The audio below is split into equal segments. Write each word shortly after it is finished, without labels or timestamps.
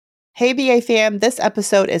Hey VA fam, this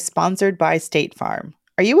episode is sponsored by State Farm.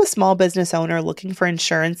 Are you a small business owner looking for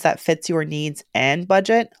insurance that fits your needs and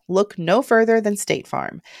budget? Look no further than State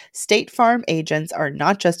Farm. State Farm agents are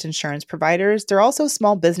not just insurance providers, they're also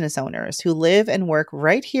small business owners who live and work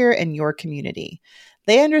right here in your community.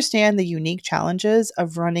 They understand the unique challenges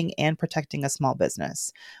of running and protecting a small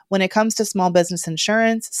business. When it comes to small business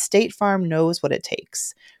insurance, State Farm knows what it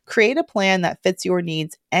takes. Create a plan that fits your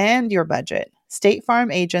needs and your budget. State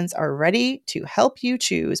Farm agents are ready to help you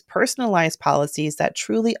choose personalized policies that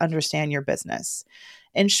truly understand your business.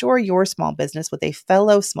 Insure your small business with a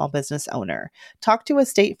fellow small business owner. Talk to a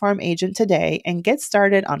State Farm agent today and get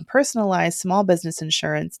started on personalized small business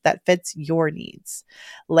insurance that fits your needs.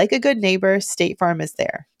 Like a good neighbor, State Farm is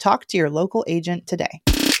there. Talk to your local agent today.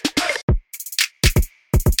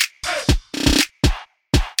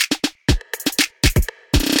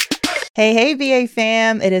 Hey, VA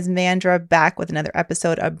fam, it is Mandra back with another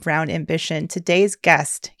episode of Brown Ambition. Today's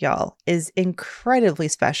guest, y'all, is incredibly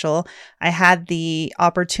special. I had the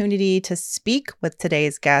opportunity to speak with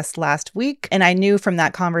today's guest last week, and I knew from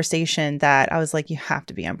that conversation that I was like, you have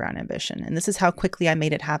to be on Brown Ambition. And this is how quickly I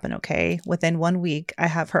made it happen, okay? Within 1 week, I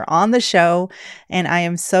have her on the show, and I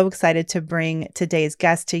am so excited to bring today's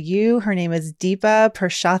guest to you. Her name is Deepa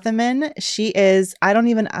Purushothaman. She is,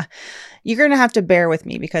 you're going to have to bear with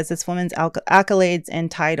me because this woman's accolades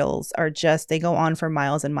and titles are just, they go on for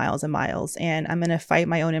miles and miles and miles. And I'm going to fight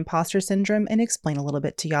my own imposter syndrome and explain a little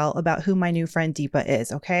bit to y'all about who my new friend Deepa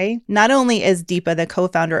is, okay? Not only is Deepa the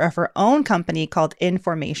co-founder of her own company called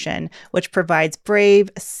Information, which provides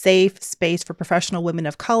brave, safe space for professional women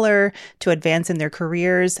of color to advance in their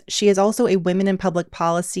careers, she is also a women in public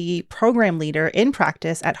policy program leader in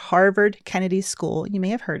practice at Harvard Kennedy School. You may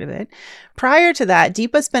have heard of it. Prior to that,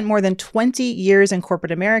 Deepa spent more than 20 years in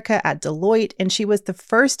corporate America at Deloitte, and she was the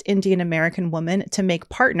first Indian American woman to make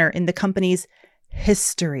partner in the company's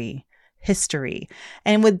history.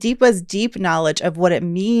 And with Deepa's deep knowledge of what it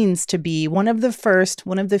means to be one of the first,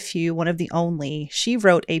 one of the few, one of the only, she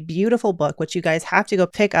wrote a beautiful book, which you guys have to go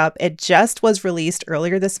pick up. It just was released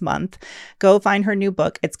earlier this month. Go find her new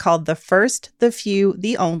book. It's called The First, the Few,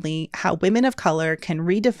 the Only, How Women of Color Can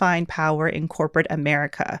Redefine Power in Corporate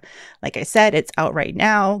America. Like I said, it's out right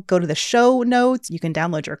now. Go to the show notes. You can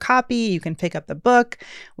download your copy. You can pick up the book.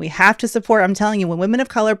 We have to support, I'm telling you, when women of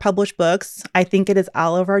color publish books, I think it is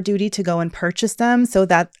all of our duty to go and purchase them so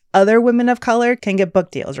that other women of color can get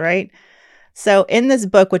book deals, right? So in this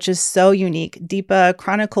book, which is so unique, Deepa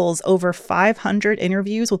chronicles over 500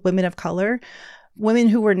 interviews with women of color, women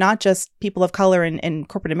who were not just people of color in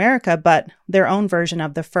corporate America, but their own version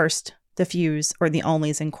of the first, the fews, or the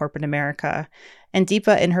onlys in corporate America. And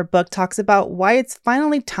Deepa in her book talks about why it's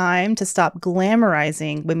finally time to stop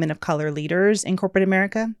glamorizing women of color leaders in corporate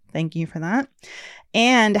America. Thank you for that.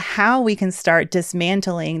 And how we can start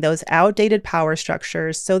dismantling those outdated power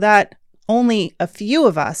structures so that only a few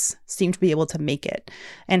of us seem to be able to make it,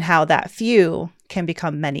 and how that few can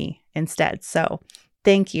become many instead. So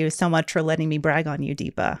thank you so much for letting me brag on you,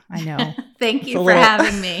 Deepa. I know. Thank you for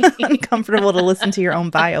having me. Uncomfortable to listen to your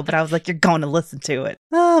own bio, but I was like, you're going to listen to it.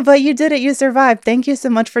 Oh, but you did it. You survived. Thank you so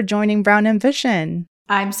much for joining Brown Ambition.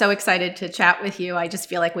 I'm so excited to chat with you. I just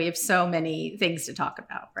feel like we have so many things to talk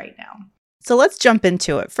about right now. So let's jump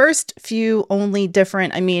into it. First, few, only,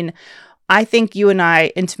 different. I think you and I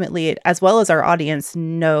intimately, as well as our audience,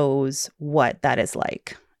 knows what that is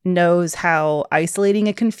like, knows how isolating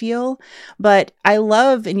it can feel. But I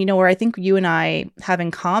love, and where I think you and I have in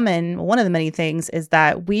common, one of the many things is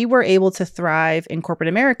that we were able to thrive in corporate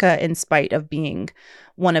America in spite of being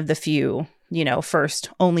one of the few, first,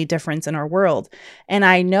 only difference in our world. And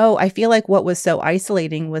I feel like what was so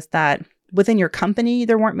isolating was that within your company,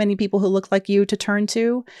 there weren't many people who looked like you to turn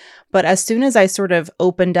to. But as soon as I sort of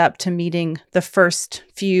opened up to meeting the first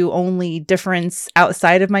few only difference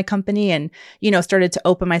outside of my company and, started to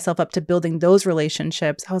open myself up to building those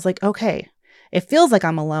relationships, I was like, okay, it feels like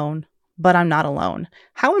I'm alone, but I'm not alone.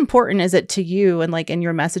 How important is it to you and in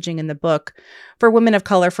your messaging in the book for women of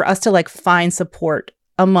color, for us to find support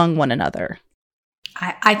among one another?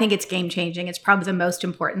 I think it's game changing. It's probably the most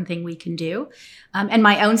important thing we can do. And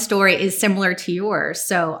my own story is similar to yours.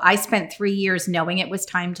 So I spent 3 years knowing it was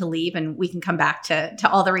time to leave, and we can come back to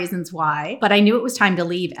all the reasons why. But I knew it was time to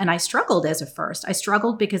leave, and I struggled as a first. I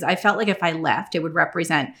struggled because I felt like if I left, it would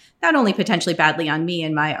represent not only potentially badly on me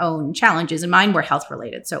and my own challenges, and mine were health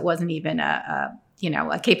related. So it wasn't even a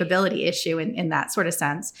capability issue in that sort of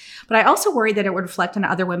sense. But I also worried that it would reflect on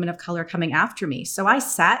other women of color coming after me. So I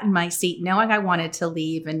sat in my seat knowing I wanted to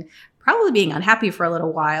leave and probably being unhappy for a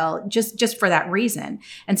little while, just for that reason.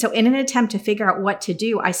 And so in an attempt to figure out what to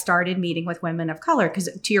do, I started meeting with women of color, because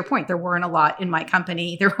to your point, there weren't a lot in my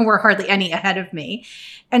company. There were hardly any ahead of me.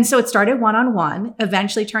 And so it started one-on-one,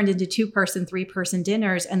 eventually turned into 2-person, 3-person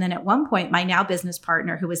dinners. And then at one point, my now business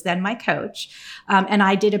partner, who was then my coach, and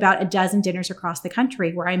I did about a dozen dinners across the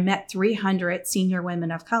country where I met 300 senior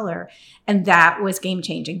women of color. And that was game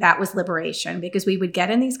changing. That was liberation, because we would get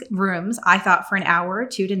in these rooms, I thought, for an hour or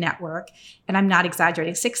two to network. And I'm not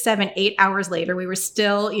exaggerating. 6, 7, 8 hours later, we were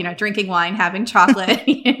still, drinking wine, having chocolate,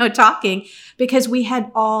 talking, because we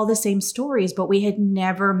had all the same stories, but we had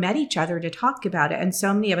never met each other to talk about it. And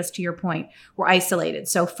so many of us, to your point, were isolated.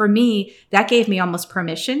 So for me, that gave me almost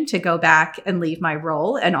permission to go back and leave my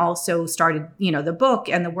role, and also started, the book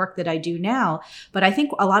and the work that I do now. But I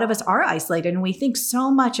think a lot of us are isolated, and we think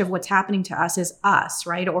so much of what's happening to us is us,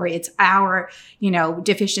 right? Or it's our,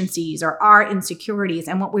 deficiencies or our insecurities.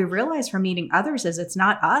 And what we realize from meeting others is it's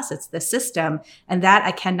not us, it's the system. And that,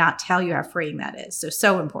 I cannot tell you how freeing that is.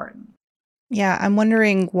 So important. Yeah, I'm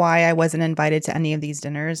wondering why I wasn't invited to any of these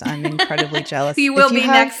dinners. I'm incredibly jealous. You will be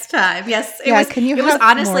next time. Yes. Can you have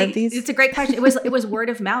honestly, more of these? It's a great question. It was word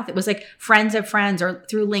of mouth. It was like friends of friends or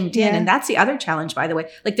through LinkedIn. Yeah. And that's the other challenge, by the way.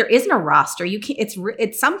 Like, there isn't a roster. You can't,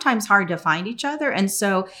 it's sometimes hard to find each other. And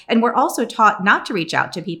we're also taught not to reach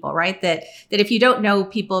out to people, right? That if you don't know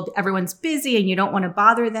people, everyone's busy and you don't want to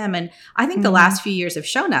bother them. And I think the last few years have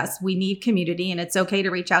shown us we need community, and it's okay to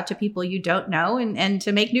reach out to people you don't know and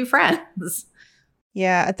to make new friends.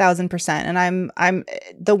 Yeah, 1,000%. And I'm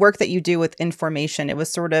the work that you do with information, it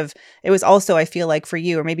was also, I feel like for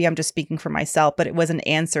you, or maybe I'm just speaking for myself, but it was an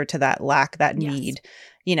answer to that lack, that need.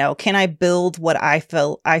 Can I build what I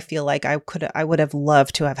feel like I would have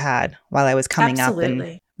loved to have had while I was coming up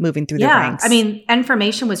and moving through the ranks. I mean,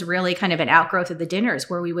 information was really kind of an outgrowth of the dinners,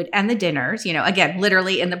 where we would end the dinners, again,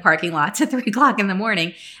 literally in the parking lots at 3 o'clock in the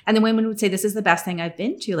morning. And the women would say, this is the best thing I've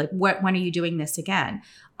been to. Like, when are you doing this again?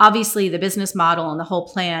 Obviously, the business model and the whole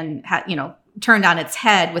plan turned on its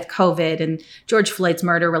head with COVID, and George Floyd's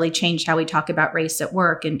murder really changed how we talk about race at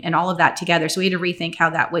work and all of that together. So we had to rethink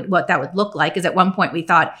what that would look like. Because at one point we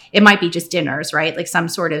thought it might be just dinners, right? Like some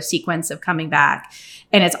sort of sequence of coming back.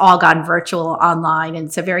 And it's all gone virtual, online, and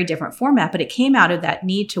it's a very different format. But it came out of that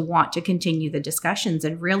need to want to continue the discussions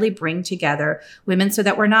and really bring together women so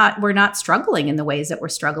that we're not struggling in the ways that we're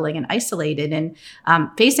struggling and isolated, and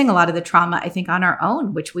facing a lot of the trauma, I think, on our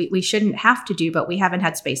own, which we shouldn't have to do, but we haven't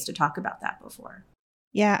had space to talk about that before.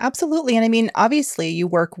 Yeah, absolutely. And I mean, obviously you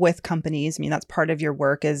work with companies. I mean, that's part of your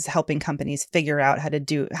work, is helping companies figure out how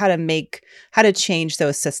to change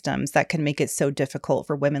those systems that can make it so difficult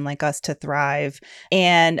for women like us to thrive.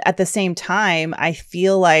 And at the same time, I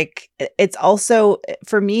feel like it's also,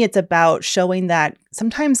 for me, it's about showing that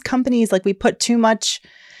sometimes companies, like, we put too much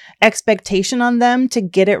expectation on them to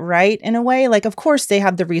get it right in a way. Like, of course they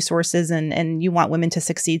have the resources and you want women to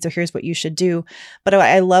succeed, so here's what you should do. But what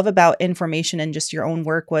I love about information and just your own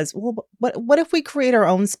work was, well, what if we create our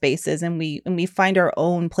own spaces and we find our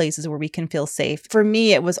own places where we can feel safe? For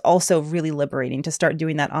me, it was also really liberating to start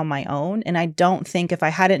doing that on my own. And I don't think, if I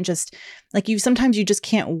hadn't just, like, sometimes you just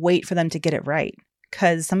can't wait for them to get it right.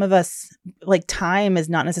 Because some of us, like, time is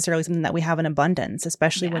not necessarily something that we have in abundance,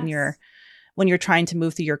 especially when you're trying to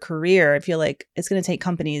move through your career. I feel like it's going to take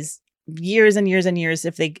companies years and years and years.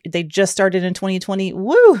 If they just started in 2020, it's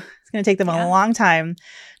going to take them a long time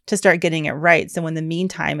to start getting it right. So in the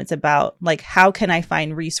meantime, it's about, like, how can I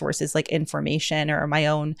find resources like information or my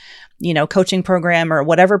own, coaching program or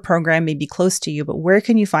whatever program may be close to you, but where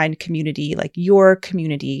can you find community, like your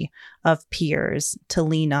community of peers, to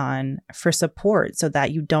lean on for support so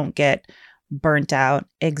that you don't get burnt out,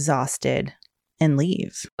 exhausted, and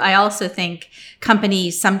leave. I also think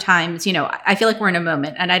companies sometimes, I feel like we're in a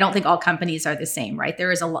moment, and I don't think all companies are the same, right? There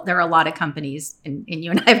are a lot of companies, and you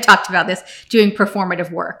and I have talked about this, doing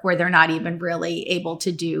performative work where they're not even really able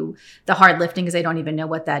to do the hard lifting because they don't even know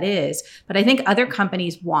what that is. But I think other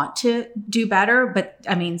companies want to do better, but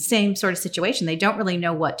I mean, same sort of situation. They don't really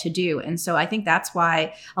know what to do. And so I think that's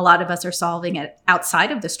why a lot of us are solving it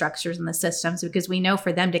outside of the structures and the systems, because we know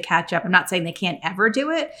for them to catch up, I'm not saying they can't ever do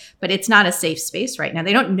it, but it's not a safe space right now.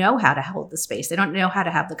 They don't know how to hold the space. They don't know how to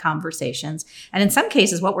have the conversations. And in some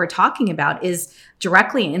cases, what we're talking about is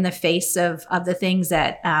directly in the face of the things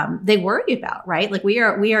that they worry about, right? Like we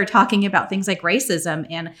are talking about things like racism.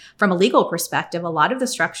 And from a legal perspective, a lot of the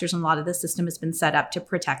structures and a lot of the system has been set up to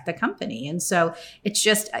protect the company. And so it's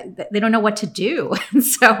just, they don't know what to do. And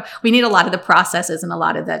so we need a lot of the processes and a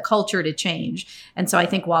lot of the culture to change. And so I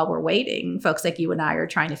think while we're waiting, folks like you and I are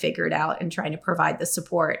trying to figure it out and trying to provide the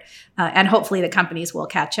support. And hopefully hopefully the companies will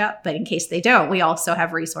catch up. But in case they don't, we also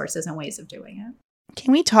have resources and ways of doing it.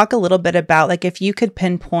 Can we talk a little bit about, like, if you could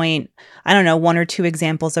pinpoint, I don't know, one or two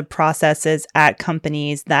examples of processes at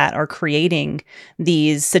companies that are creating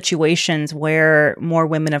these situations where more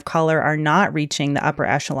women of color are not reaching the upper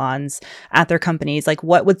echelons at their companies? Like,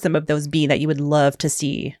 what would some of those be that you would love to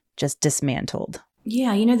see just dismantled?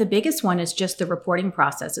 Yeah, the biggest one is just the reporting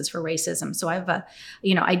processes for racism. So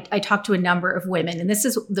I talked to a number of women, and this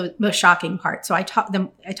is the most shocking part. So I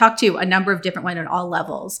talked to a number of different women at all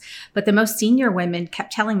levels, but the most senior women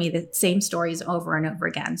kept telling me the same stories over and over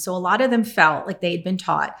again. So a lot of them felt like they had been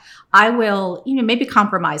taught, I will, maybe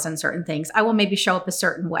compromise on certain things. I will maybe show up a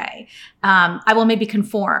certain way. I will maybe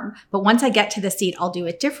conform, but once I get to the seat, I'll do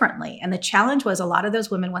it differently. And the challenge was a lot of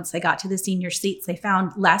those women, once they got to the senior seats, they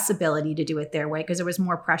found less ability to do it their way, because there was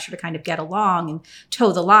more pressure to kind of get along and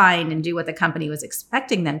toe the line and do what the company was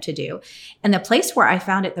expecting them to do. And the place where I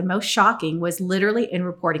found it the most shocking was literally in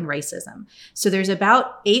reporting racism. So there's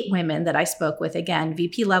about 8 women that I spoke with, again,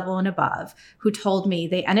 VP level and above, who told me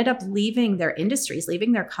they ended up leaving their industries,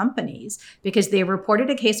 leaving their companies, because they reported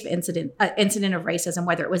a case of incident of racism,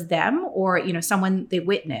 whether it was them or someone they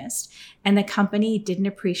witnessed, and the company didn't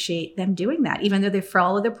appreciate them doing that, even though they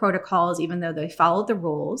followed the protocols, even though they followed the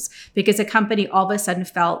rules, because the company all of a sudden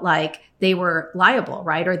felt like they were liable,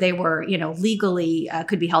 right? Or they were, legally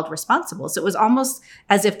could be held responsible. So it was almost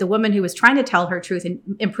as if the woman who was trying to tell her truth and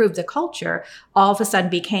improve the culture all of a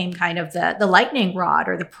sudden became kind of the lightning rod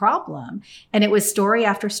or the problem. And it was story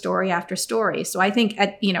after story after story. So I think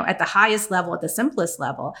at the highest level, at the simplest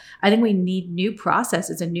level, I think we need new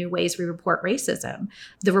processes and new ways we report racism.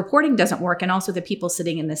 The reporting doesn't work. And also the people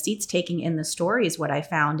sitting in the seats taking in the stories, what I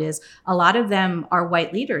found is a lot of them are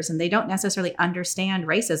white leaders and they don't necessarily understand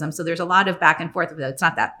racism. So there's a lot of back and forth of it's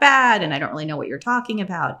not that bad and I don't really know what you're talking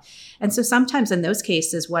about. And so sometimes in those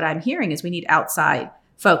cases, what I'm hearing is we need outside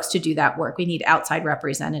folks to do that work. We need outside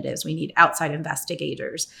representatives. We need outside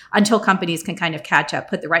investigators until companies can kind of catch up,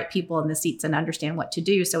 put the right people in the seats and understand what to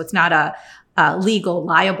do. So it's not a legal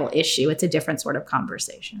liable issue. It's a different sort of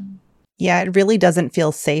conversation. Yeah, it really doesn't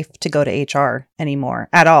feel safe to go to HR anymore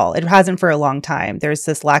at all. It hasn't for a long time. There's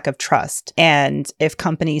this lack of trust. And if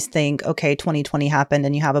companies think, okay, 2020 happened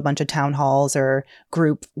and you have a bunch of town halls or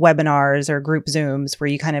group webinars or group Zooms where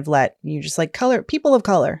you kind of people of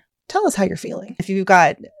color, tell us how you're feeling. If you've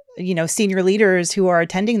got, senior leaders who are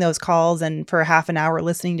attending those calls and for half an hour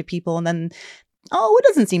listening to people and then, oh, it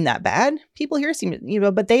doesn't seem that bad. People here seem,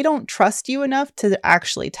 but they don't trust you enough to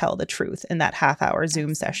actually tell the truth in that half-hour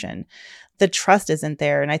Zoom session. The trust isn't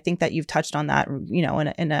there, and I think that you've touched on that,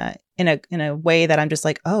 in a way that I'm just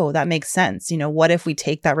like, oh, that makes sense. What if we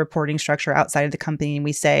take that reporting structure outside of the company and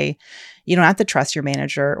we say, you don't have to trust your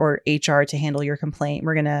manager or HR to handle your complaint.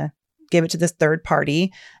 We're gonna give it to this third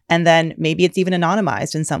party, and then maybe it's even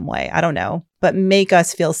anonymized in some way. I don't know, but make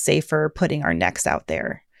us feel safer putting our necks out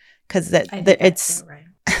there. Because it's right.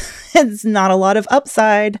 It's not a lot of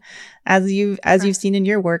upside, as you've seen in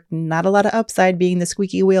your work. Not a lot of upside being the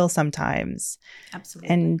squeaky wheel sometimes. Absolutely.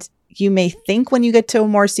 And you may think when you get to a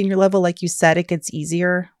more senior level, like you said, it gets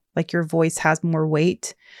easier. Like your voice has more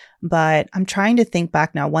weight. But I'm trying to think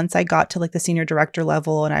back now. Once I got to like the senior director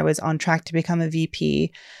level and I was on track to become a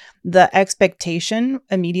VP, the expectation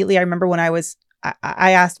immediately. I remember when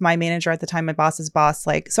I asked my manager at the time, my boss's boss,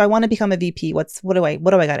 like, so I want to become a VP. What do I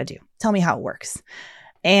got to do? Tell me how it works.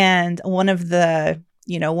 And one of the,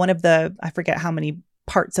 I forget how many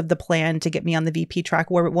parts of the plan to get me on the VP track,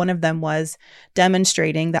 where one of them was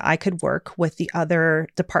demonstrating that I could work with the other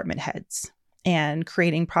department heads and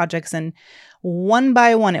creating projects. And one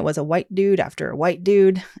by one, it was a white dude after a white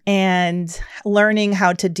dude, and learning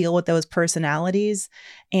how to deal with those personalities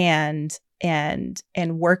and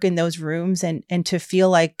work in those rooms and to feel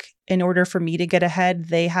like in order for me to get ahead,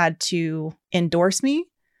 they had to endorse me.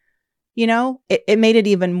 It made it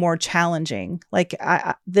even more challenging. Like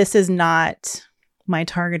this is not my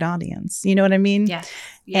target audience. You know what I mean? Yes.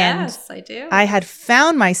 Yes, I do. I had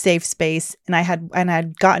found my safe space and I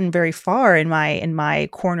had gotten very far in my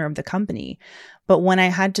corner of the company. But when I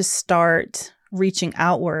had to start reaching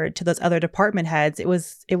outward to those other department heads, it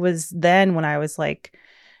was then when I was like,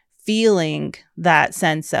 feeling that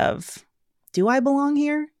sense of, do I belong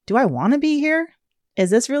here? Do I want to be here?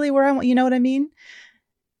 Is this really where I want, you know what I mean?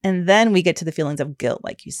 And then we get to the feelings of guilt,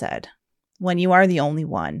 like you said, when you are the only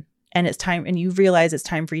one and it's time and you realize it's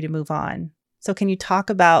time for you to move on. So can you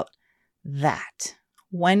talk about that?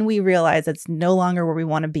 When we realize it's no longer where we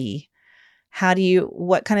want to be,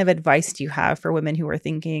 what kind of advice do you have for women who are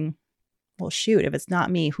thinking, well, shoot, if it's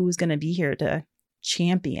not me, who's going to be here to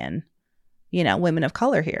champion women of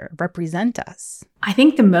color here, represent us? I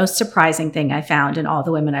think the most surprising thing I found in all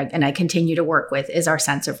the women I continue to work with is our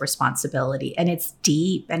sense of responsibility. And it's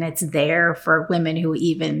deep and it's there for women who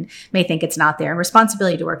even may think it's not there. And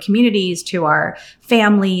responsibility to our communities, to our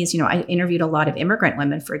families. I interviewed a lot of immigrant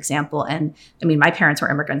women, for example. And I mean, my parents were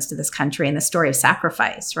immigrants to this country, and the story of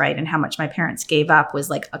sacrifice, right? And how much my parents gave up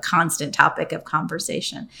was like a constant topic of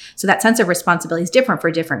conversation. So that sense of responsibility is different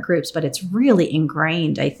for different groups, but it's really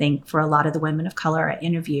ingrained, I think, for a lot of the women of color I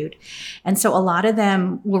interviewed. And so a lot of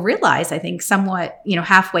them will realize, I think, somewhat,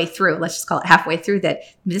 halfway through, let's just call it halfway through, that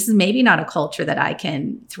this is maybe not a culture that I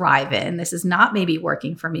can thrive in. This is not maybe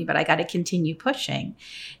working for me, but I got to continue pushing.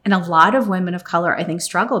 And a lot of women of color, I think,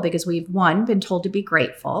 struggle because we've, one, been told to be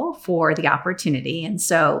grateful for the opportunity. And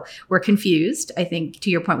so we're confused. I think, to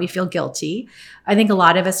your point, we feel guilty. I think a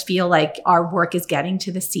lot of us feel like our work is getting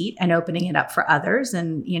to the seat and opening it up for others.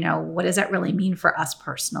 And, what does that really mean for us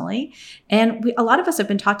personally? And a lot of us have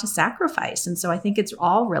been taught to sacrifice. And so I think it's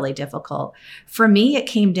all really difficult. For me, it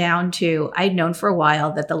came down to, I'd known for a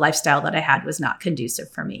while that the lifestyle that I had was not conducive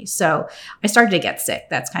for me. So I started to get sick.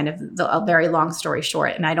 That's kind of a very long story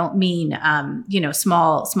short. And I don't mean,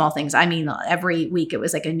 small things. I mean, every week it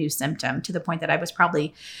was like a new symptom, to the point that I was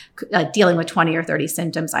probably dealing with 20 or 30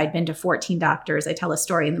 symptoms. I'd been to 14 doctors. I tell a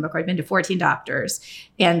story in the book where I'd been to 14 doctors,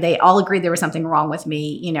 and they all agreed there was something wrong with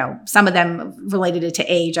me. Some of them related it to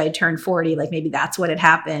age. I turned 40, like maybe that's what had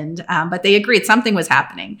happened. But they agreed something was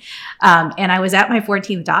happening. And I was at my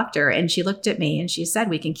 14th doctor, and she looked at me and she said,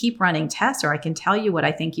 "We can keep running tests, or I can tell you what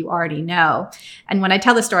I think you already know." And when I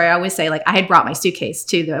tell the story, I always say, like, I had brought my suitcase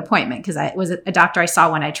to the appointment because I was a doctor I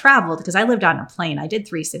saw when I traveled, because I lived on a plane. I did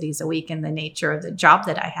 3 cities a week in the nature of the job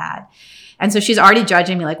that I had. And so she's already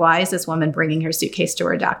judging me, like, why is this woman bringing her suitcase to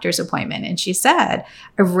her doctor's appointment? And she said,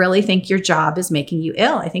 "I really think your job is making you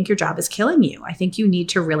ill. I think your job is killing you. I think you need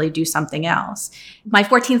to really do something else." My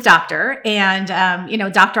 14th doctor, and,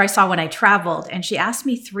 doctor I saw when I traveled. And she asked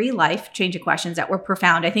me 3 life-changing questions that were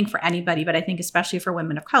profound, I think, for anybody, but I think especially for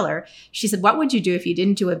women of color. She said, "What would you do if you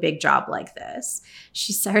didn't do a big job like this?"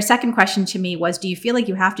 She said, her second question to me was, "Do you feel like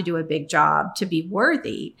you have to do a big job to be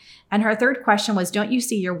worthy?" And her third question was, "Don't you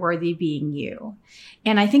see you're worthy being you?"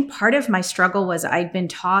 And I think part of my struggle was I'd been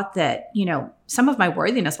taught that, some of my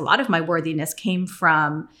worthiness, a lot of my worthiness came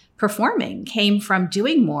from performing, came from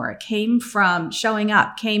doing more, came from showing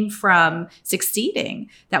up, came from succeeding.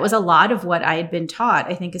 That was a lot of what I had been taught,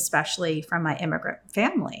 I think, especially from my immigrant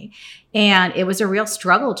family. And it was a real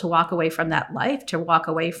struggle to walk away from that life, to walk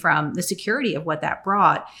away from the security of what that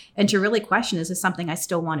brought, and to really question, is this something I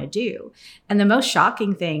still want to do? And the most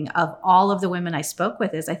shocking thing of all of the women I spoke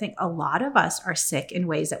with is I think a lot of us are sick in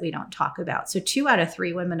ways that we don't talk about. So 2 out of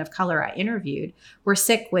 3 women of color I interviewed were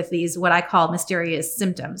sick with these, what I call mysterious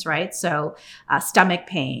symptoms, right? So stomach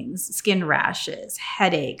pains, skin rashes,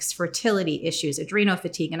 headaches, fertility issues, adrenal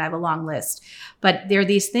fatigue, and I have a long list. But there are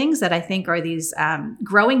these things that I think are these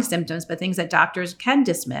growing symptoms, but things that doctors can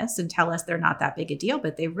dismiss and tell us they're not that big a deal,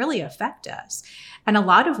 but they really affect us. And a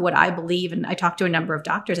lot of what I believe, and I talked to a number of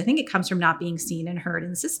doctors, I think it comes from not being seen and heard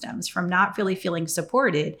in systems, from not really feeling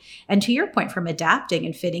supported. And to your point, from adapting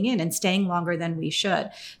and fitting in and staying longer than we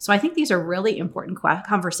should. So I think these are really important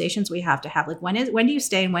conversations we have to have. Like, when do you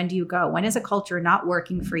stay and when do you go? When is a culture not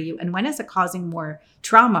working for you? And when is it causing more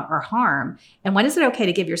trauma or harm? And when is it okay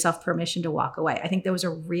to give yourself permission to walk away? I think those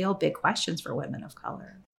are real big questions for women of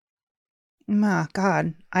color. My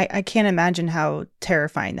God, I can't imagine how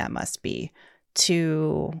terrifying that must be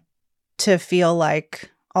to feel like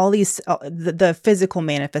all these the physical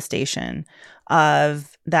manifestation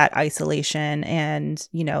of that isolation, and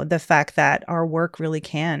the fact that our work really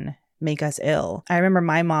can make us ill. I remember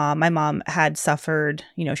my mom had suffered,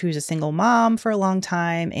 she was a single mom for a long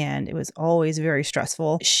time, and it was always very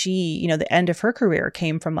stressful. She, the end of her career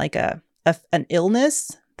came from like an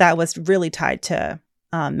illness that was really tied to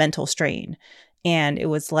mental strain. And it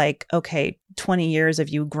was like, okay, 20 years of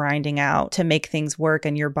you grinding out to make things work,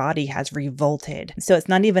 and your body has revolted. So it's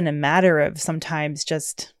not even a matter of sometimes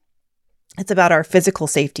just, it's about our physical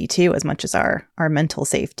safety too, as much as our mental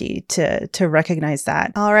safety, to recognize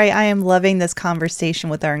that. All right, I am loving this conversation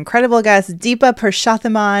with our incredible guest, Deepa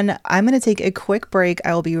Purushothaman. I'm going to take a quick break.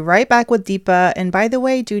 I will be right back with Deepa. And by the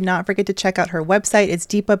way, do not forget to check out her website. It's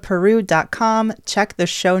deepaperu.com. Check the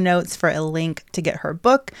show notes for a link to get her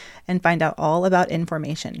book and find out all about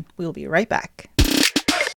information. We will be right back.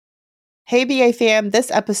 Hey, BA fam, this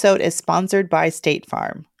episode is sponsored by State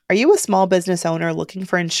Farm. Are you a small business owner looking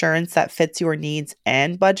for insurance that fits your needs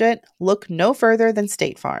and budget? Look no further than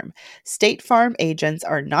State Farm. State Farm agents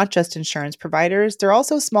are not just insurance providers, they're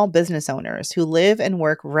also small business owners who live and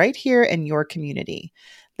work right here in your community.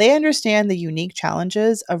 They understand the unique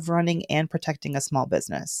challenges of running and protecting a small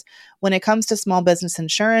business. When it comes to small business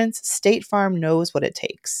insurance, State Farm knows what it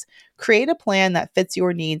takes. Create a plan that fits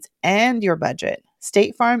your needs and your budget.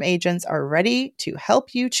 State Farm agents are ready to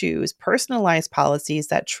help you choose personalized policies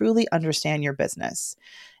that truly understand your business.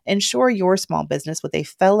 Insure your small business with a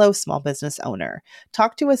fellow small business owner.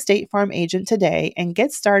 Talk to a State Farm agent today and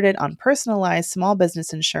get started on personalized small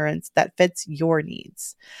business insurance that fits your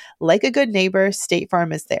needs. Like a good neighbor, State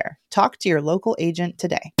Farm is there. Talk to your local agent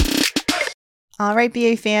today. All right,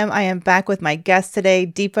 BA fam, I am back with my guest today,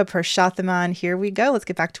 Deepa Purushothaman. Here we go. Let's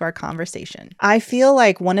get back to our conversation. I feel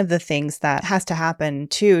like one of the things that has to happen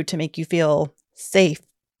too to make you feel safe,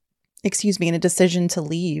 in a decision to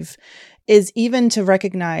leave is even to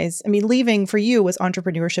recognize, leaving for you was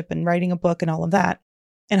entrepreneurship and writing a book and all of that,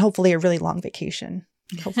 and hopefully a really long vacation.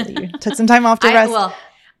 Hopefully you took some time off to rest.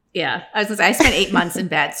 Yeah, I spent 8 months in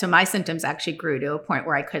bed. So my symptoms actually grew to a point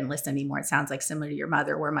where I couldn't listen anymore. It sounds like similar to your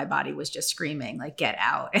mother, where my body was just screaming, like, get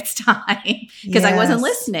out, it's time. Because I wasn't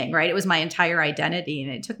listening, right? It was my entire identity.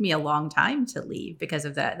 And it took me a long time to leave because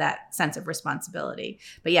of that sense of responsibility.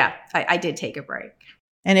 But yeah, I did take a break.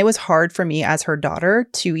 And it was hard for me as her daughter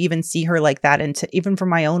to even see her like that. And to even from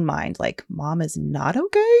my own mind, like, mom is not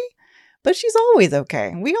okay, but she's always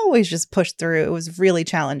okay. We always just push through. It was really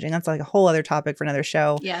challenging. That's like a whole other topic for another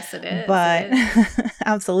show. Yes, it is. But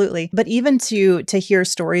absolutely. But even to hear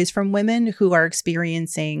stories from women who are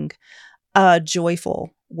experiencing a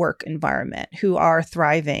joyful work environment, who are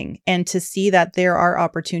thriving, and to see that there are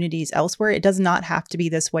opportunities elsewhere. It does not have to be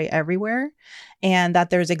this way everywhere. And that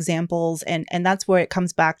there's examples. And that's where it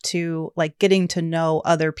comes back to, like, getting to know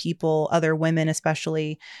other people, other women,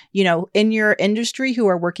 especially, in your industry who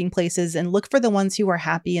are working places, and look for the ones who are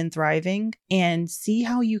happy and thriving and see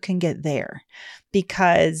how you can get there.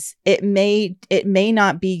 Because it may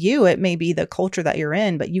not be you, it may be the culture that you're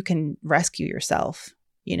in, but you can rescue yourself,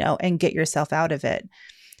 and get yourself out of it.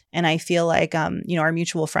 And I feel like, our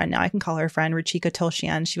mutual friend, now I can call her friend, Ruchika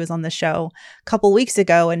Tulshian, she was on the show a couple weeks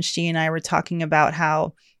ago, and she and I were talking about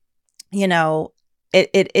how,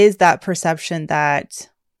 it is that perception that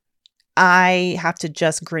I have to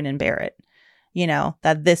just grin and bear it,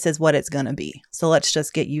 that this is what it's going to be. So let's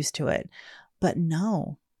just get used to it. But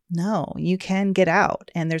no, you can get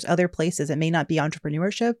out, and there's other places. It may not be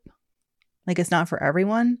entrepreneurship. Like, it's not for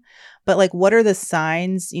everyone, but like, what are the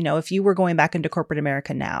signs, if you were going back into corporate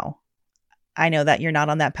America now? I know that you're not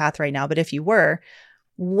on that path right now, but if you were,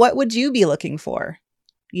 what would you be looking for?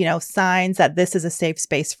 Signs that this is a safe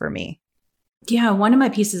space for me. Yeah, one of my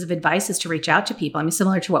pieces of advice is to reach out to people.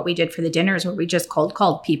 Similar to what we did for the dinners, where we just cold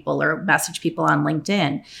called people or message people on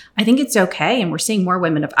LinkedIn. I think it's okay. And I'm seeing more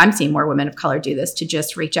women of color do this, to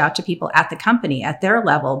just reach out to people at the company, at their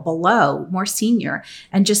level, below, more senior,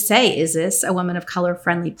 and just say, is this a woman of color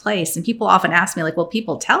friendly place? And people often ask me, like, well,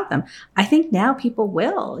 people tell them. I think now people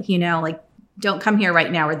will, don't come here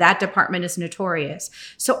right now, or that department is notorious.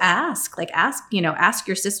 So ask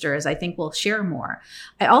your sisters. I think we'll share more.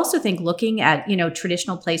 I also think looking at,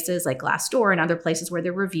 traditional places like Glassdoor and other places where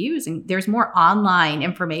there are reviews, and there's more online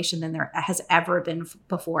information than there has ever been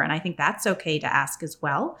before. And I think that's okay to ask as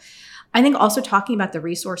well. I think also talking about the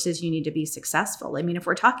resources you need to be successful. If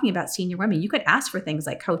we're talking about senior women, you could ask for things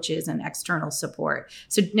like coaches and external support.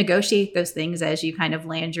 So negotiate those things as you kind of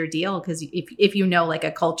land your deal. Because if like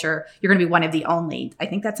a culture, you're going to be one of the only, I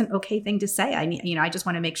think that's an okay thing to say. I just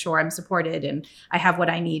want to make sure I'm supported and I have what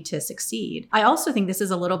I need to succeed. I also think this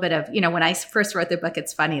is a little bit of, when I first wrote the book,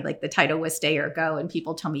 it's funny, like the title was Stay or Go. And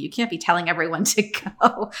people tell me, you can't be telling everyone to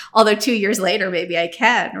go. Although 2 years later, maybe I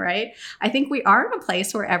can, right? I think we are in a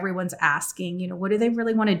place where everyone's asking, what do they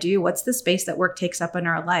really want to do? What's the space that work takes up in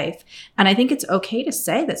our life? And I think it's okay to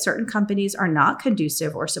say that certain companies are not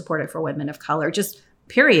conducive or supportive for women of color. Just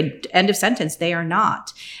period. End of sentence. They are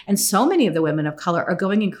not. And so many of the women of color are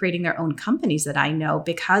going and creating their own companies that I know,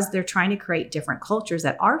 because they're trying to create different cultures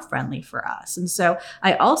that are friendly for us. And so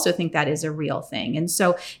I also think that is a real thing. And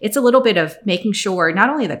so it's a little bit of making sure not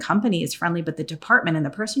only the company is friendly, but the department and the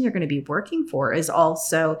person you're going to be working for is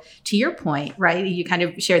also, to your point, right? You kind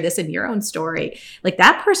of share this in your own story. Like,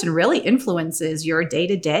 that person really influences your day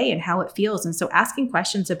to day and how it feels. And so asking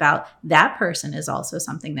questions about that person is also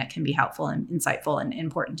something that can be helpful and insightful and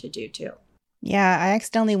important to do too. Yeah, I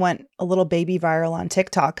accidentally went a little baby viral on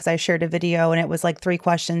TikTok because I shared a video and it was like 3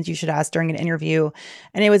 questions you should ask during an interview.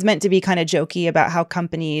 And it was meant to be kind of jokey about how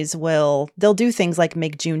companies they'll do things like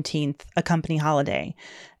make Juneteenth a company holiday,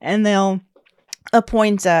 and they'll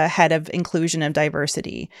appoint a head of inclusion and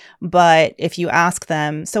diversity. But if you ask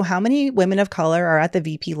them, so how many women of color are at the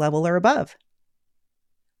VP level or above?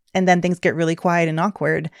 And then things get really quiet and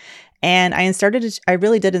awkward. And I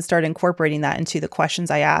really did start incorporating that into the questions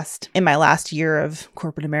I asked in my last year of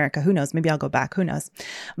corporate America. Who knows? Maybe I'll go back. Who knows?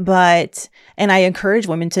 And I encourage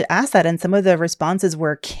women to ask that. And some of the responses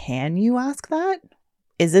were, can you ask that?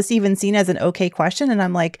 Is this even seen as an okay question? And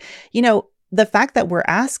I'm like, the fact that we're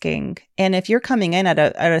asking, and if you're coming in at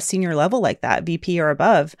a senior level like that, VP or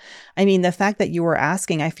above, I mean, the fact that you were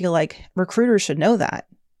asking, I feel like recruiters should know that.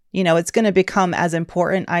 It's going to become as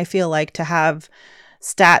important, I feel like, to have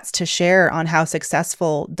stats to share on how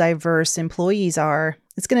successful diverse employees are.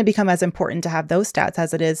 It's going to become as important to have those stats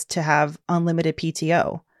as it is to have unlimited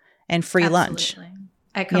PTO and free lunch.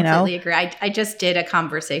 I completely agree. I just did a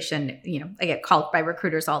conversation, I get called by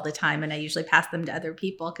recruiters all the time, and I usually pass them to other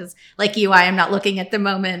people because, like you, I am not looking at the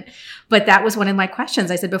moment. But that was one of my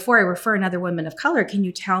questions. I said, before I refer another women of color, can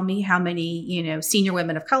you tell me how many, senior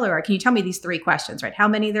women of color are? Can you tell me these 3 questions, right? How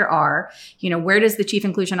many there are? Where does the chief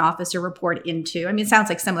inclusion officer report into? I mean, it sounds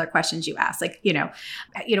like similar questions you asked, like,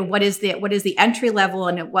 what is the entry level?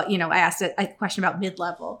 And what, I asked a question about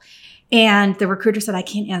mid-level. And the recruiter said, I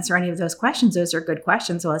can't answer any of those questions. Those are good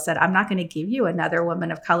questions. So I said, I'm not going to give you another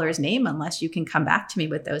woman of color's name unless you can come back to me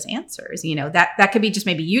with those answers. That could be just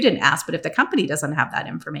maybe you didn't ask, but if the company doesn't have that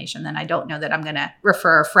information, then I don't know that I'm going to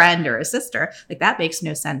refer a friend or a sister. Like, that makes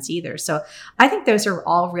no sense either. So I think those are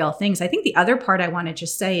all real things. I think the other part I want to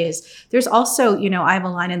just say is there's also, I have a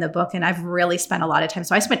line in the book, and I've really spent a lot of time.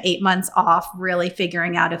 So I spent 8 months off really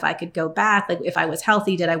figuring out if I could go back, like if I was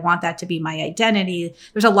healthy, did I want that to be my identity?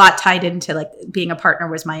 There's a lot tied into, like, being a partner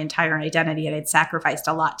was my entire identity, and I'd sacrificed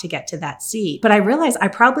a lot to get to that seat. But I realized I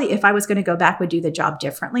probably, if I was going to go back, would do the job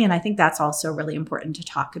differently. And I think that's also really important to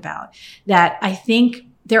talk about, that I think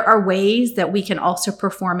there are ways that we can also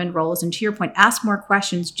perform in roles. And to your point, ask more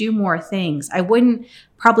questions, do more things. I wouldn't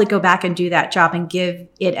probably go back and do that job and give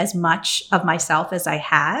it as much of myself as I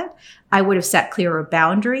had. I would have set clearer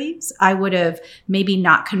boundaries. I would have maybe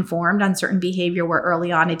not conformed on certain behavior where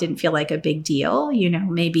early on it didn't feel like a big deal.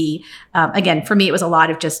 Maybe, again, for me, it was a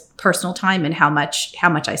lot of just personal time and how much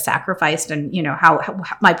I sacrificed, and, how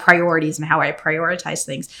my priorities and how I prioritize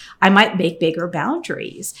things. I might make bigger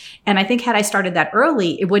boundaries. And I think had I started that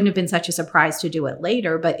early, it wouldn't have been such a surprise to do it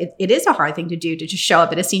later. But it is a hard thing to do, to just show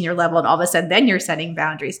up at a senior level and all of a sudden then you're setting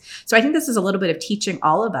boundaries. So I think this is a little bit of teaching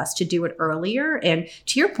all of us to do it earlier. And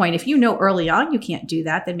to your point, if you know early on you can't do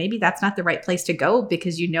that, then maybe that's not the right place to go,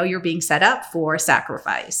 because you're being set up for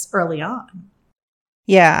sacrifice early on.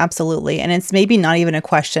 Yeah, absolutely. And it's maybe not even a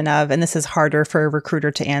question of, and this is harder for a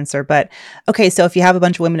recruiter to answer, but okay, so if you have a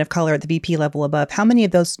bunch of women of color at the VP level above, how many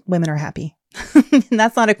of those women are happy? And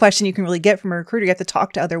that's not a question you can really get from a recruiter. You have to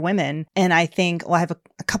talk to other women. And I think, I have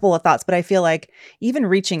a couple of thoughts, but I feel like even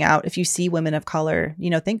reaching out, if you see women of color,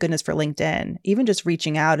 thank goodness for LinkedIn, even just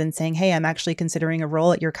reaching out and saying, hey, I'm actually considering a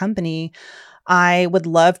role at your company. I would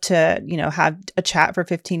love to, have a chat for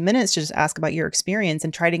 15 minutes to just ask about your experience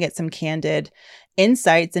and try to get some candid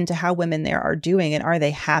insights into how women there are doing and are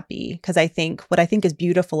they happy? Because what I think is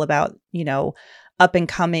beautiful about, up and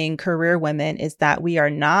coming career women is that we are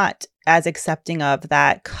not as accepting of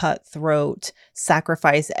that cutthroat,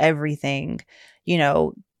 sacrifice everything,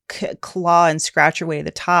 claw and scratch your way to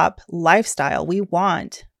the top lifestyle. We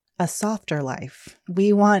want a softer life.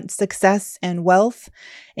 We want success and wealth,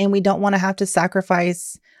 and we don't want to have to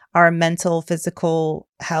sacrifice our mental, physical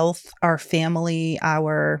health, our family,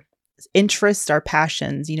 our interests, our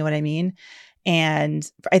passions. You know what I mean? And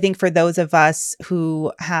I think for those of us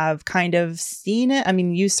who have kind of seen it, I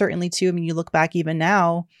mean, you certainly too. I mean, you look back even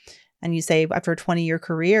now and you say after a 20-year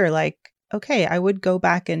career, like, okay, I would go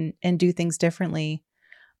back and do things differently.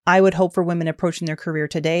 I would hope for women approaching their career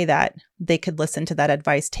today that they could listen to that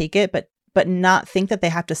advice, take it, but not think that they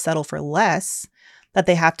have to settle for less, that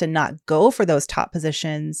they have to not go for those top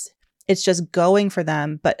positions. It's just going for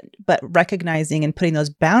them, but recognizing and putting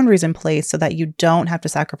those boundaries in place so that you don't have to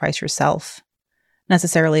sacrifice yourself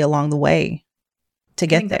necessarily along the way to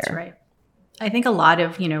get there. That's right. I think a lot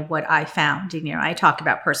of, what I found, I talk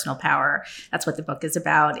about personal power. That's what the book is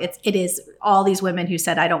about. It is all these women who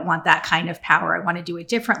said, I don't want that kind of power. I want to do it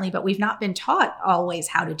differently, but we've not been taught always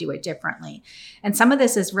how to do it differently. And some of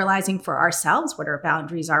this is realizing for ourselves what our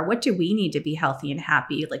boundaries are. What do we need to be healthy and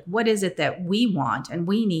happy? Like, what is it that we want and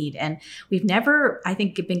we need? And we've never, I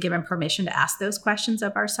think, been given permission to ask those questions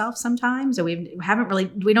of ourselves sometimes. So we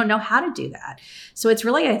don't know how to do that. So it's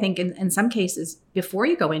really, I think, in some cases, before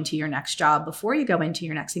you go into your next job, before you go into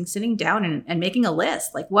your next thing, sitting down and making a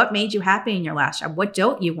list, like what made you happy in your last job? What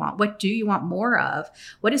don't you want? What do you want more of?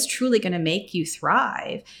 What is truly going to make you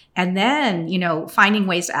thrive? And then, finding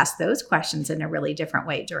ways to ask those questions in a really different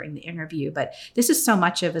way during the interview. But this is so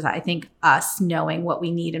much of, I think, us knowing what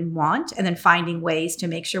we need and want, and then finding ways to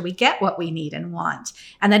make sure we get what we need and want,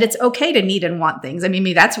 and that it's okay to need and want things. I mean,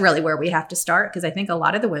 maybe that's really where we have to start, because I think a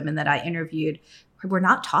lot of the women that I interviewed were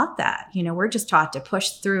not taught that. We're just taught to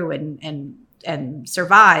push through and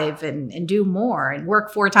survive and do more and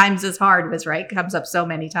work 4 times as hard comes up so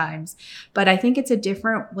many times. But I think it's a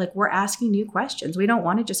different, we're asking new questions. We don't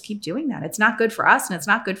want to just keep doing that. It's not good for us, and it's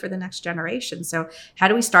not good for the next generation. So how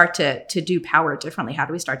do we start to do power differently? How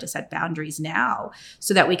do we start to set boundaries now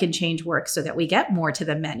so that we can change work, so that we get more to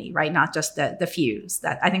the many, right? Not just the fews.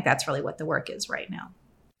 That I think that's really what the work is right now.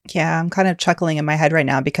 Yeah, I'm kind of chuckling in my head right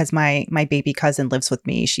now because my baby cousin lives with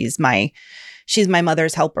me. She's my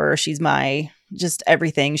mother's helper. She's my just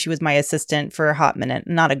everything. She was my assistant for a hot minute.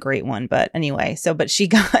 Not a great one, but anyway. But she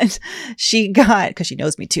got, because she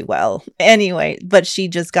knows me too well. Anyway, but she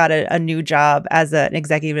just got a new job as an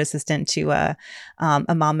executive assistant to a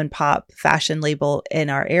mom and pop fashion label in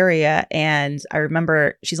our area. And I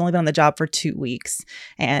remember she's only been on the job for 2 weeks.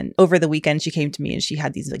 And over the weekend, she came to me and she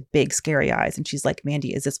had these big scary eyes. And she's like,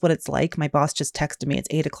 Mandy, is this what it's like? My boss just texted me. It's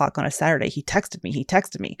 8:00 on a Saturday. He texted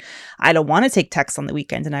me. I don't want to take texts on the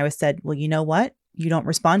weekend. And I said, well, you know what? You don't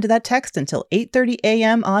respond to that text until 8:30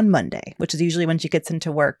 a.m. on Monday, which is usually when she gets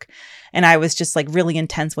into work. And I was just really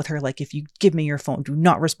intense with her. If you give me your phone, do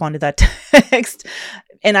not respond to that text.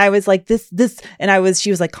 And I was like,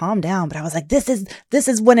 she was like, calm down. But I was like, this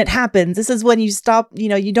is when it happens. This is when you stop,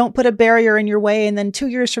 you don't put a barrier in your way. And then 2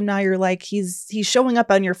 years from now, you're like, he's showing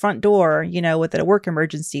up on your front door, with a work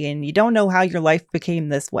emergency, and you don't know how your life became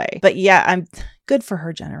this way. But yeah, I'm good for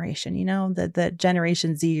her generation, the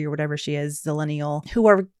Generation Z or whatever she is, millennial, who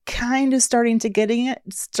are kind of starting to get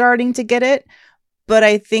it. But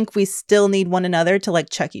I think we still need one another to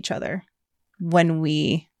check each other when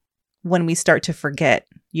we start to forget,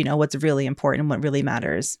 what's really important and what really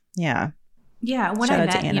matters. Yeah. Yeah, when I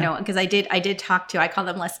met, because I did talk to, I call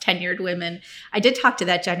them less tenured women. I did talk to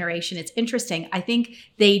that generation. It's interesting. I think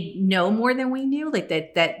they know more than we knew,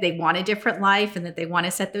 that they want a different life and that they want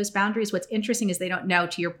to set those boundaries. What's interesting is they don't know,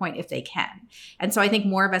 to your point, if they can. And so I think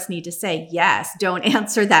more of us need to say, yes, don't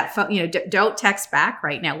answer that phone, don't text back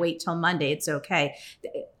right now. Wait till Monday. It's okay.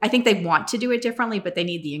 I think they want to do it differently, but they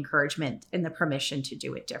need the encouragement and the permission to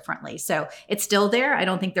do it differently. So it's still there. I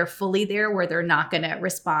don't think they're fully there where they're not going to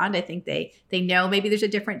respond. I think they know maybe there's a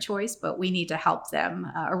different choice, but we need to help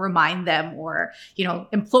them or remind them or,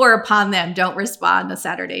 implore upon them, don't respond a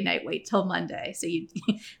Saturday night, wait till Monday. So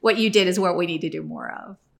what you did is what we need to do more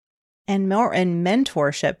of. And more in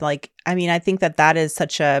mentorship. I think that is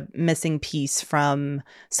such a missing piece from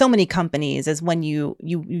so many companies, is when you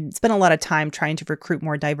spend a lot of time trying to recruit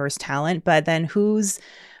more diverse talent, but then who's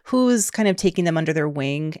kind of taking them under their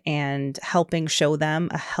wing and helping show them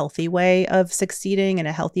a healthy way of succeeding and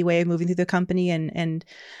a healthy way of moving through the company, and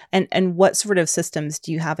what sort of systems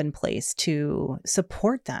do you have in place to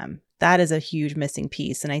support them? That is a huge missing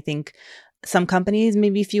piece. And I think some companies,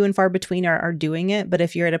 maybe few and far between, are doing it. But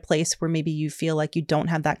if you're at a place where maybe you feel like you don't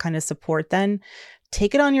have that kind of support, then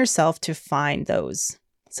take it on yourself to find those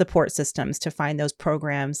support systems, to find those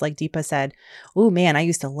programs. Like Deepa said, oh man, I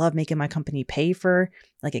used to love making my company pay for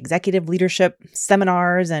executive leadership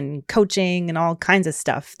seminars and coaching and all kinds of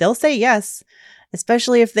stuff. They'll say yes,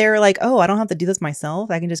 especially if they're like, oh, I don't have to do this myself.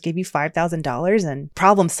 I can just give you $5,000 and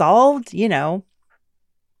problem solved,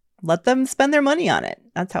 let them spend their money on it.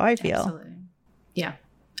 That's how I feel. Absolutely. Yeah.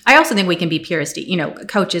 I also think we can be peers to,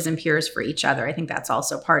 coaches and peers for each other. I think that's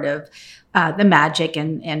also part of the magic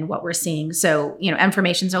and what we're seeing. So,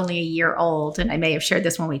 information's only a year old, and I may have shared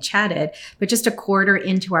this when we chatted, but just a quarter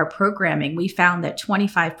into our programming, we found that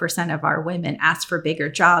 25% of our women asked for bigger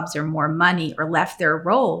jobs or more money or left their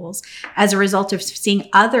roles as a result of seeing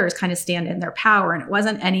others kind of stand in their power. And it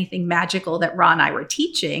wasn't anything magical that Ron and I were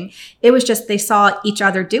teaching. It was just they saw each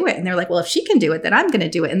other do it. And they're like, well, if she can do it, then I'm going to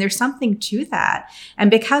do it. And there's something to that. And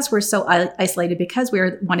because we're so isolated, because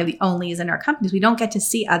we're one of the onlys in our companies, we don't get to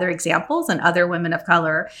see other examples and other women of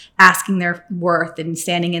color asking their worth and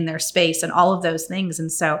standing in their space and all of those things.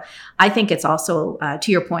 And so I think it's also,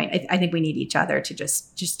 to your point, I think we need each other to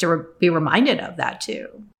just to be reminded of that too.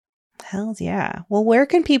 Hells yeah. Well, where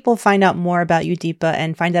can people find out more about you, Deepa,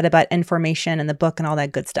 and find out about information and the book and all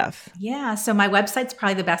that good stuff? Yeah. So my website's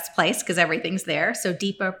probably the best place because everything's there. So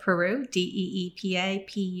Deepa Puru,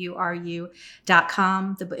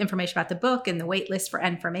 DeepaPuru.com. The information about the book and the wait list for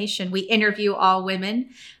information. We interview all women.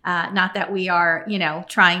 Not that we are,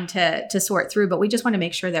 trying to sort through, but we just want to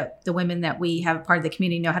make sure that the women that we have part of the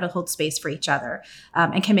community know how to hold space for each other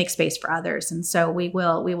and can make space for others. And so we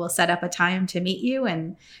will set up a time to meet you,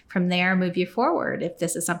 and from there move you forward if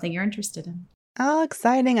this is something you're interested in. Oh,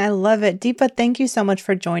 exciting. I love it. Deepa, thank you so much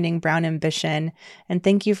for joining Brown Ambition. And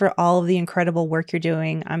thank you for all of the incredible work you're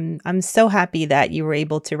doing. I'm so happy that you were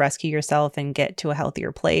able to rescue yourself and get to a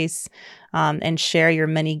healthier place and share your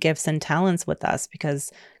many gifts and talents with us,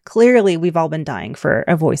 because clearly we've all been dying for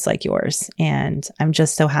a voice like yours. And I'm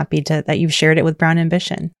just so happy that you've shared it with Brown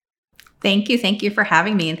Ambition. Thank you. Thank you for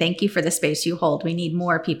having me. And thank you for the space you hold. We need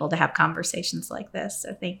more people to have conversations like this.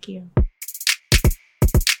 So thank you.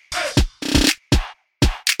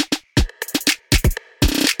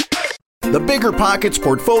 The Bigger Pockets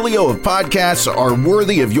portfolio of podcasts are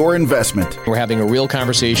worthy of your investment. We're having a real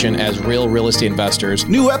conversation as real estate investors.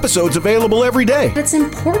 New episodes available every day. It's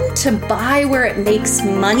important to buy where it makes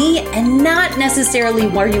money and not necessarily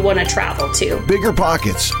where you want to travel to. Bigger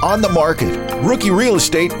Pockets, On the Market, Rookie Real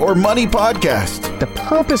Estate, or Money Podcast. The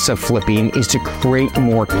purpose of flipping is to create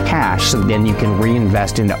more cash so then you can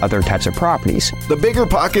reinvest into other types of properties. The Bigger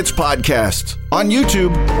Pockets Podcast, on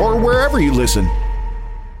YouTube or wherever you listen.